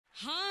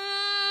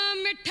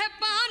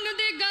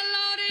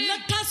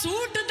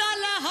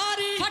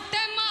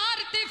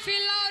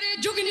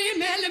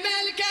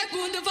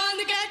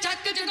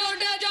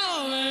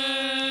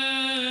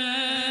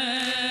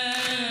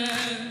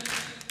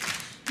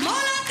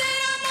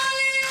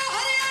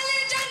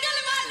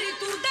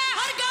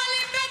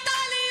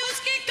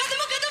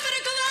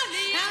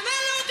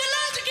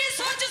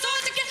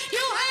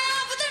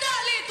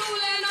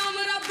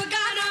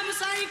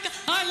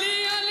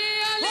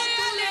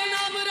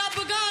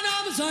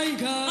साईं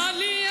का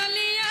अली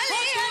अली अली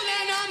तूने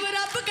नाम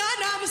रब का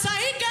नाम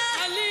साईं का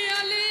अली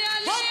अली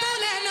अली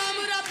तूने नाम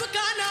रब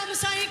का नाम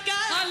साईं का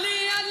अली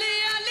अली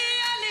अली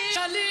अली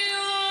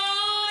चलियो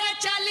रे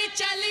चली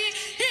चली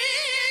ही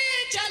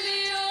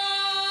चलियो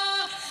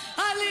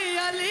अली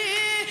अली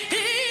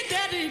ही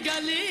तेरी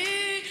गली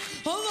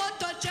हो वो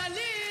तो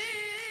चली।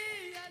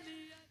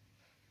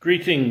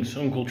 Greetings,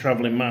 Uncle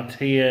Travelling Matt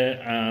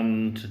here,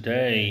 and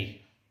today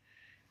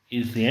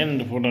is the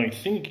end of what I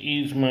think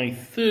is my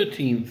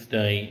 13th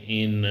day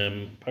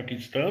in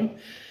Pakistan,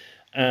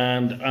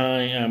 and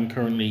I am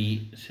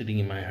currently sitting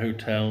in my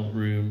hotel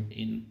room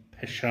in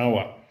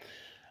Peshawar,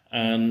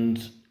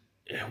 and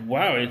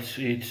wow,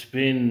 it's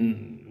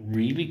been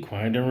really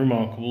quite a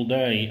remarkable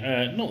day.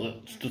 Not that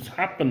it's just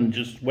happened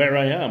just where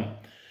I am.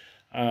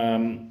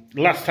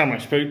 Last time I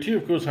spoke to you,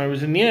 of course, I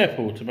was in the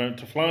airport about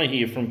to fly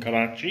here from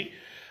Karachi.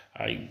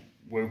 I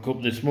woke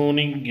up this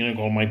morning, got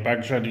all my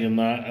bags ready and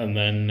that, and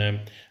then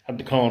had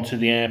the car to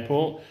the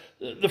airport.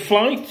 The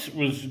flight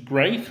was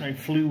great. I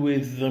flew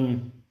with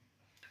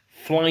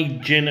Fly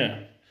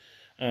Jinnah,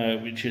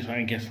 which is,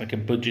 I guess, like a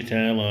budget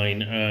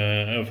airline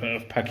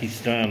of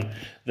Pakistan.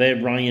 They're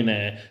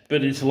Ryanair,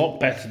 but it's a lot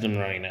better than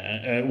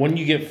Ryanair when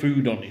you get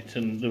food on it,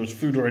 and there was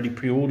food already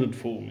pre-ordered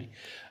for me.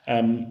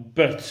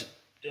 But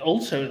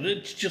also,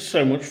 it's just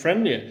so much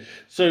friendlier.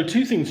 So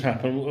two things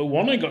happened.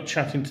 One, I got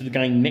chatting to the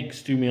guy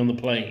next to me on the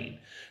plane,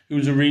 who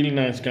was a really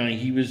nice guy.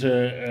 He was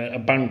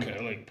a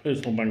banker, like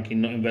personal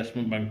banking, not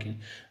investment banking.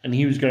 And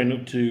he was going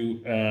up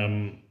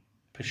to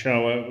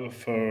Peshawar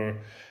for,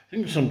 I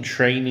think, some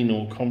training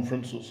or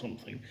conference or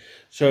something.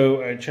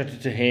 So I chatted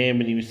to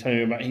him, and he was telling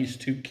me about his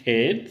two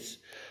kids.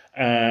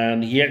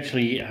 And he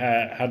actually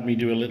had me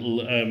do a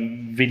little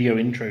video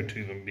intro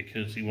to them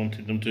because he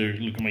wanted them to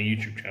look at my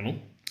YouTube channel.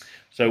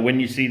 So when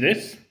you see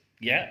this,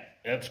 yeah,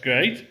 that's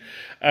great.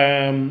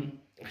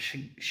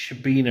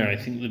 Shabina, I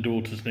think the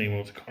daughter's name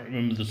was. I can't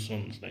remember the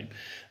son's name.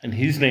 And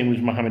his name was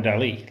Muhammad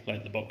Ali,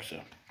 like the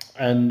boxer.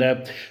 And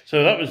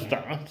so that was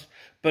that.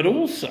 But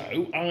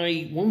also,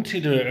 I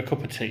wanted a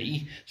cup of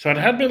tea. So I'd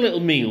had my little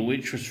meal,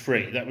 which was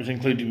free. That was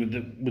included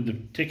with the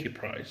ticket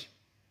price.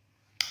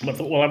 And I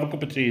thought, well, I'll have a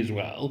cup of tea as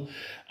well.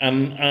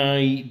 And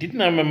I didn't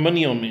have my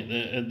money on me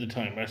at the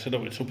time. I said,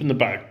 oh, it's up in the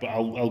bag, but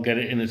I'll get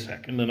it in a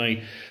second. And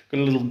I got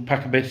a little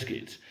pack of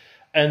biscuits.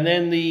 And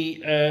then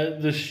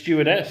the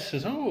stewardess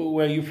says, oh,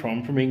 where are you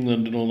from? From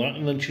England and all that.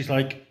 And then she's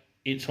like,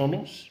 it's on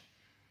us.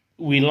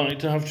 We like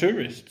to have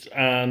tourists.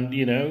 And,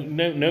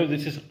 no,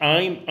 this is,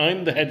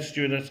 I'm the head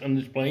stewardess on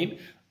this plane.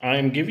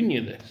 I'm giving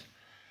you this.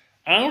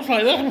 I was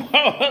like,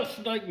 wow, that's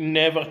like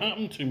never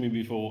happened to me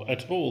before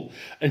at all.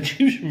 And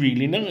she was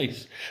really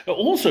nice. I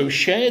also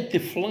shared the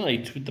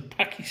flight with the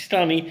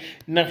Pakistani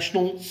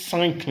national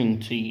cycling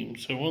team.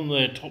 So one of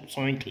their top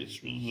cyclists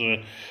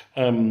was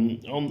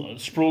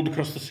sprawled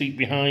across the seat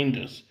behind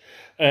us.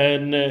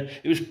 And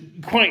it was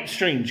quite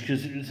strange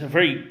because it's a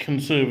very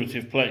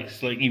conservative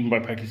place, like even by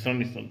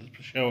Pakistani standards,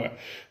 Peshawar.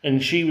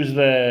 And she was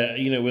there,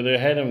 with her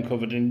head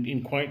uncovered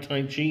in quite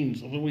tight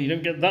jeans. I thought, well, you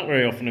don't get that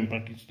very often in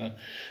Pakistan.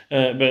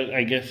 But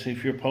I guess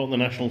if you're part of the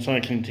national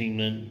cycling team,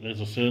 then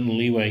there's a certain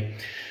leeway.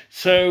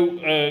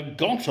 So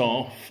got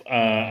off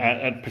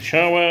at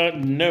Peshawar,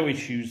 no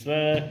issues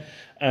there.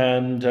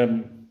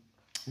 And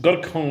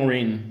got a car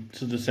in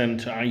to the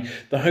centre.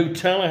 The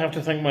hotel, I have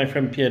to thank my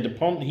friend Pierre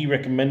Dupont. He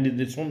recommended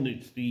this one.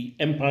 It's the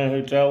Empire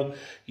Hotel.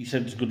 He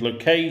said it's a good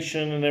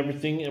location and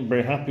everything. I'm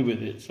very happy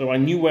with it. So I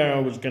knew where I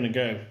was going to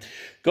go.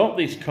 Got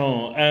this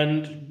car,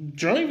 and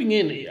driving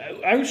in,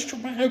 I was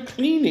struck by how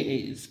clean it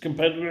is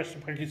compared to the rest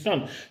of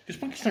Pakistan.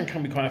 Because Pakistan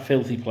can be quite a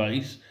filthy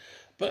place.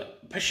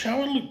 But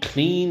Peshawar looked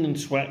clean and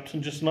swept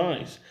and just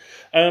nice.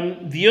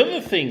 The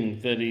other thing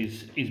that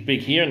is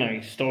big here, and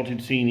I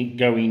started seeing it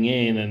going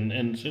in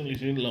and certainly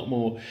seeing it a lot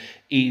more,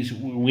 is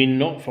we're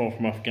not far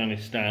from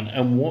Afghanistan.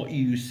 And what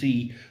you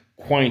see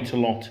quite a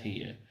lot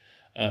here,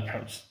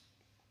 perhaps,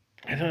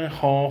 I don't know,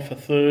 half, a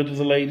third of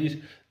the ladies,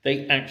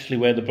 they actually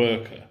wear the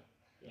burqa.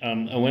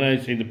 And when I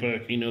say the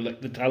burqa,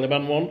 like the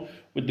Taliban one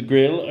with the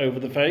grill over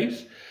the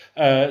face.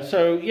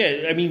 So,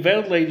 yeah, I mean,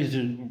 veiled ladies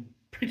are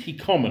pretty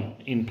common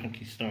in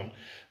Pakistan.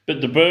 But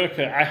the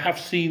burqa, I have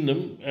seen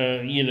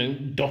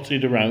them,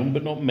 dotted around,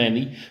 but not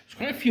many. There's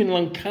quite a few in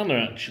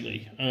Lankana,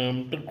 actually.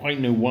 Don't quite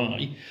know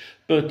why.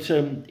 But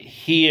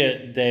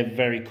here, they're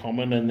very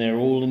common, and they're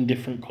all in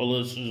different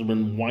colours. There's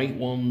been white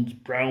ones,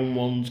 brown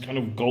ones, kind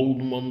of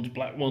golden ones,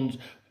 black ones,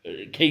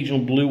 occasional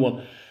blue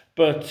one.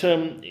 But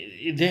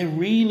they're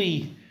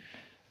really...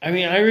 I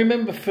mean, I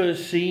remember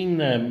first seeing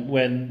them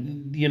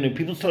when,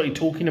 people started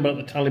talking about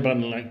the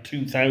Taliban in like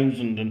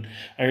 2000. And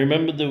I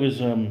remember there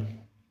was, I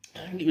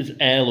think it was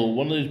Elle or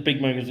one of those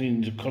big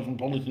magazines,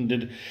 Cosmopolitan,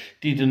 did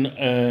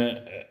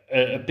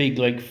a big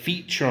like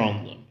feature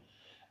on them.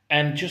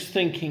 And just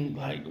thinking,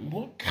 like,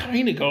 what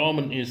kind of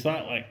garment is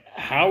that? Like,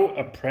 how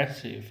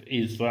oppressive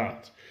is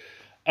that?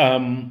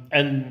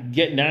 And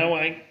yet now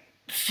I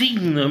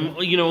seen them,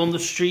 on the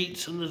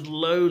streets, and there's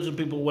loads of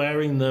people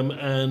wearing them.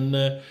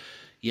 And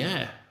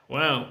yeah,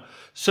 Wow.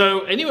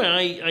 So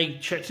anyway, I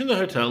checked in the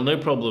hotel, no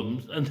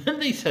problems. And then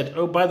they said,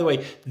 oh, by the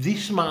way,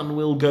 this man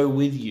will go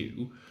with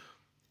you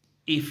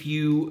if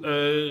you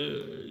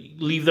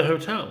leave the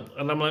hotel.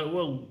 And I'm like,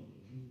 well,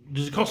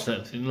 does it cost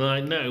anything? And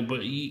I know,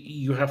 but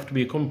you have to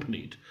be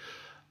accompanied.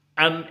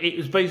 And it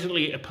was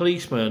basically a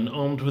policeman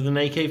armed with an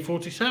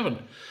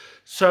AK-47.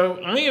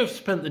 So I have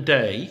spent the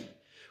day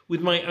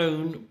with my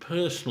own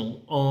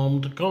personal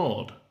armed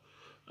guard.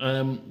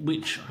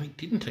 Which I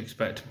didn't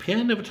expect.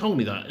 Pierre never told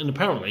me that, and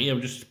apparently, I've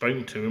just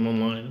spoken to him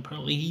online,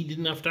 apparently he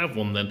didn't have to have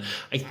one then.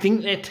 I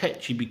think they're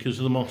tetchy because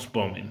of the mosque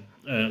bombing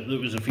that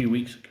was a few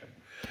weeks ago.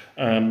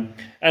 And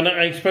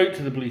I spoke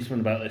to the policeman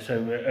about this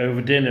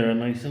over dinner,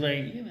 and I said,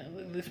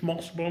 this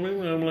mosque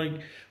bombing, and I'm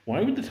like, why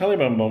would the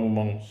Taliban bomb a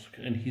mosque?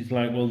 And he's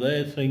like, well,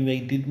 they're saying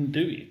they didn't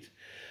do it.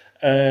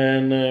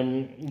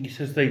 And he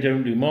says they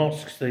don't do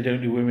mosques, they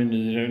don't do women,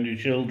 and they don't do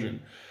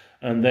children.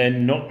 And they're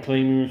not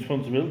claiming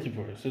responsibility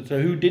for it. So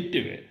who did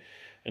do it?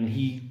 And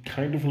he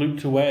kind of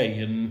looked away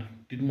and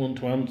didn't want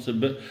to answer.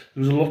 But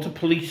there was a lot of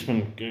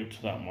policemen go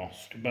to that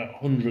mosque,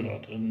 about 100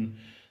 odd, and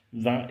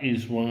that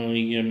is why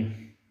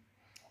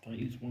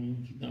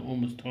that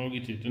one was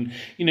targeted. And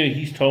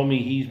he's told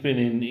me he's been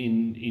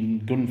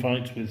in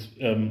gunfights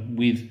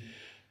with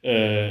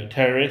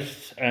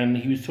terrorists, and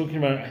he was talking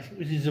about, I think it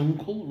was his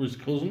uncle or his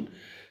cousin,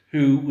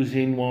 who was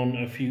in one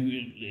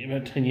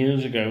about 10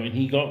 years ago, and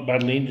he got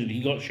badly injured.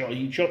 He got shot.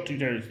 He shot 2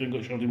 terrorists, then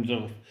got shot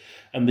himself.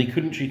 And they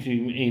couldn't treat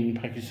him in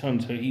Pakistan,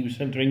 so he was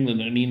sent to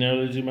England, and he now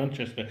lives in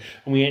Manchester.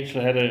 And we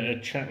actually had a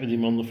chat with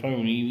him on the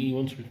phone. He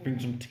wants me to bring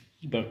some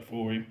tea back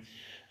for him.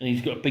 And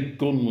he's got a big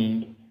gun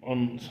wound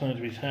on the side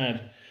of his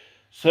head.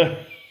 So,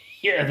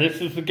 yeah,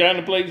 this is the kind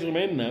of place I'm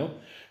in now,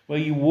 where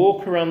you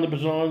walk around the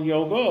bazaar and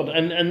you're God.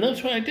 And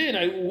that's what I did.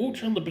 I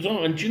walked around the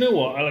bazaar, and do you know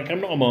what?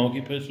 I'm not a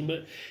market person,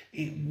 but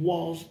it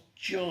was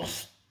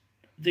just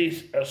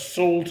this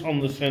assault on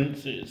the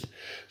senses.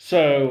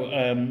 So,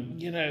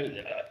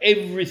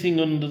 everything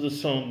under the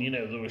sun,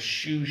 there were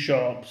shoe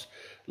shops,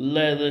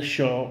 leather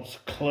shops,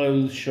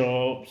 clothes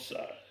shops,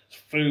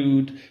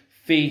 food,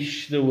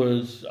 fish, there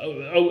was,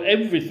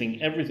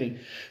 everything.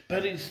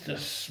 But it's the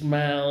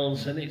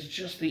smells, and it's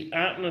just the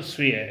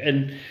atmosphere,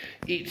 and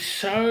it's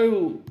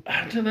so,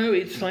 I don't know,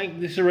 it's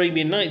like this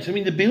Arabian Nights. I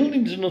mean, the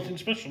buildings are nothing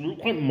special, they're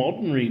quite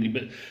modern really,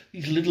 but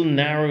these little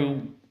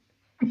narrow,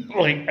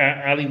 like,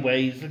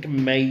 alleyways, like a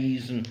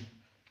maze, and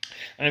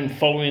I'm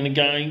following a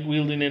guy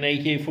wielding an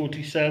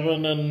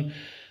AK-47, and,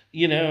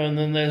 and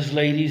then there's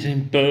ladies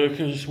in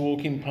burqas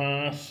walking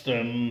past,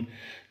 and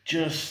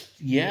just,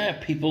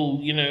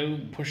 people,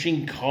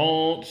 pushing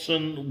carts,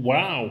 and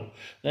wow.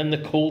 Then the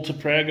call to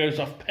prayer goes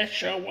off.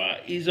 Peshawar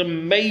is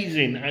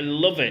amazing. I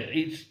love it.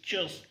 It's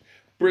just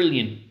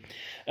brilliant.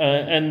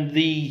 And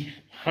the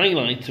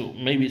highlight, or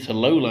maybe it's a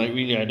low light,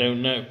 really, I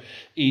don't know,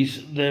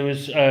 is there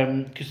was,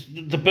 because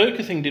the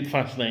burqa thing did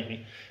fascinate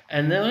me.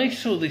 And then I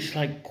saw this,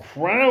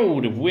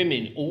 crowd of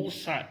women all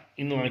sat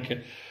in,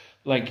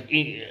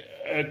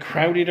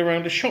 crowded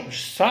around a shop,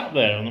 just sat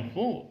there, and I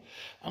thought,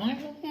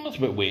 that's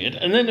a bit weird.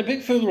 And then a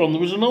bit further on,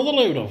 there was another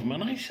load of them.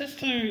 And I says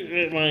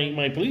to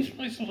my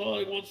policeman, I says,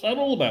 what's that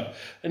all about?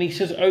 And he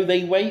says,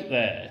 they wait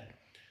there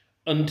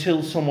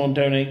until someone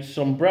donates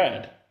some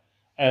bread.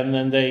 And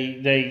then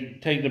they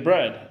take the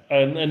bread.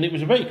 And it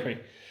was a bakery.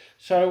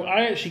 So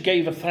I actually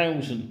gave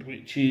 1,000,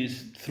 which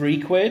is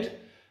 £3.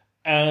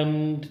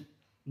 And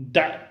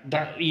that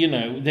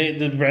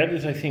the bread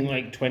is, I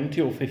think,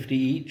 20 or 50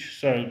 each,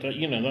 so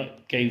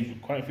that gave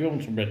quite a few of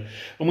them some bread.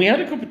 And we had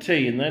a cup of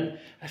tea, and then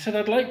I said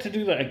I'd like to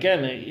do that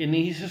again, and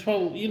he says,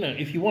 well,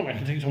 if you want, I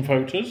can take some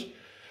photos.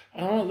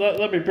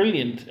 That'd be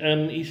brilliant.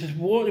 And he says,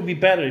 what would be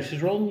better? He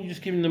says, rather than you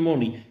just giving the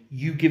money,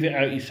 you give it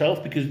out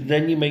yourself, because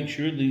then you make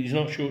sure that he's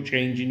not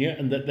shortchanging you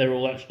and that they're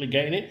all actually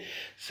getting it.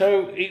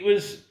 So it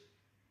was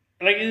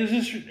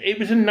it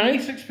was a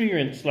nice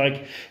experience.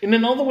 In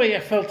another way, I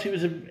felt it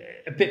was a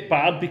bit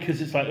bad,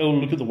 because it's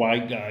look at the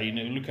white guy,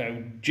 look how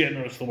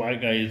generous the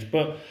white guy is.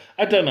 But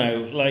I don't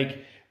know,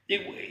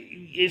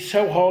 it's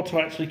so hard to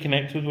actually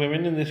connect with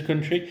women in this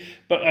country.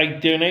 But I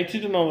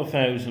donated another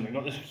 1,000. I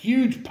got this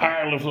huge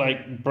pile of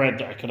bread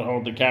that I could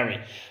hardly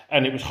carry,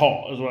 and it was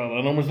hot as well.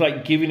 And I was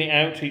giving it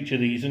out to each of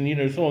these,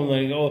 and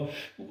someone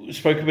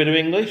spoke a bit of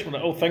English,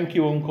 but thank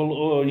you, uncle,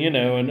 or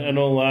and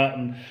all that.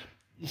 And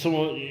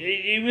so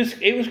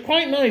it was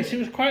quite nice. It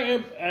was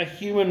quite a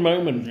human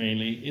moment,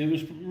 really. It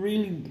was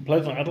really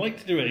pleasant. I'd like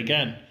to do it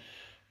again.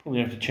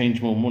 Probably have to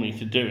change more money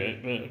to do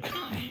it,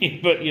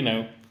 but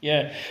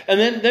yeah. And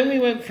then we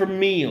went for a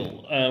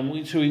meal.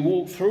 So we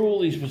walked through all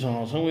these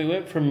bazaars, and we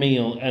went for a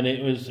meal, and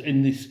it was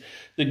in this.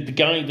 The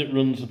guy that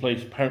runs the place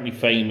is apparently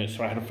famous,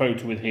 so I had a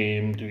photo with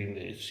him doing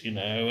this, and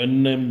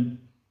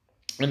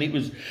it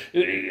was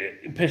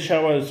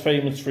Peshawar is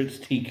famous for its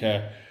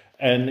tikka.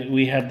 And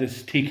we had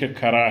this tikka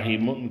karahi,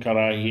 mutton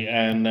karahi,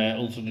 and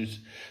also these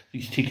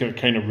tikka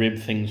kind of rib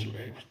things.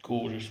 It was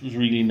gorgeous. It was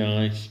really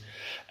nice.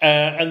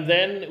 And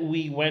then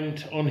we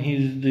went on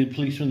the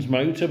policeman's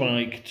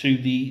motorbike to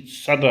the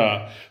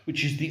Sadar,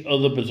 which is the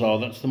other bazaar.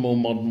 That's the more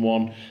modern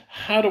one.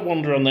 Had a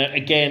wander on there.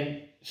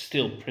 Again,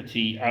 still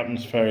pretty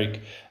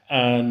atmospheric.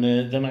 And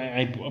then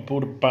I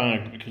bought a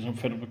bag because I'm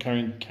fed up with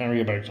carrying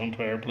carrier bags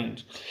onto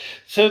airplanes.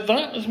 So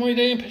that was my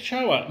day in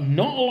Peshawar.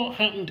 Not a lot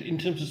happened in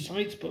terms of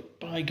sights,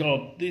 but by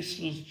God, this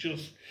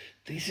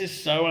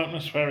is so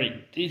atmospheric.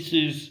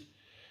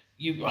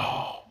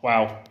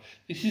 Wow.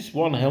 This is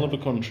one hell of a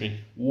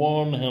country.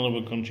 One hell of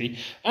a country.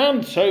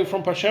 And so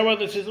from Peshawar,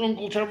 this is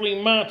Uncle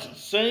Travelling Matt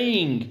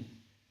saying,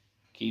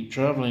 keep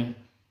travelling.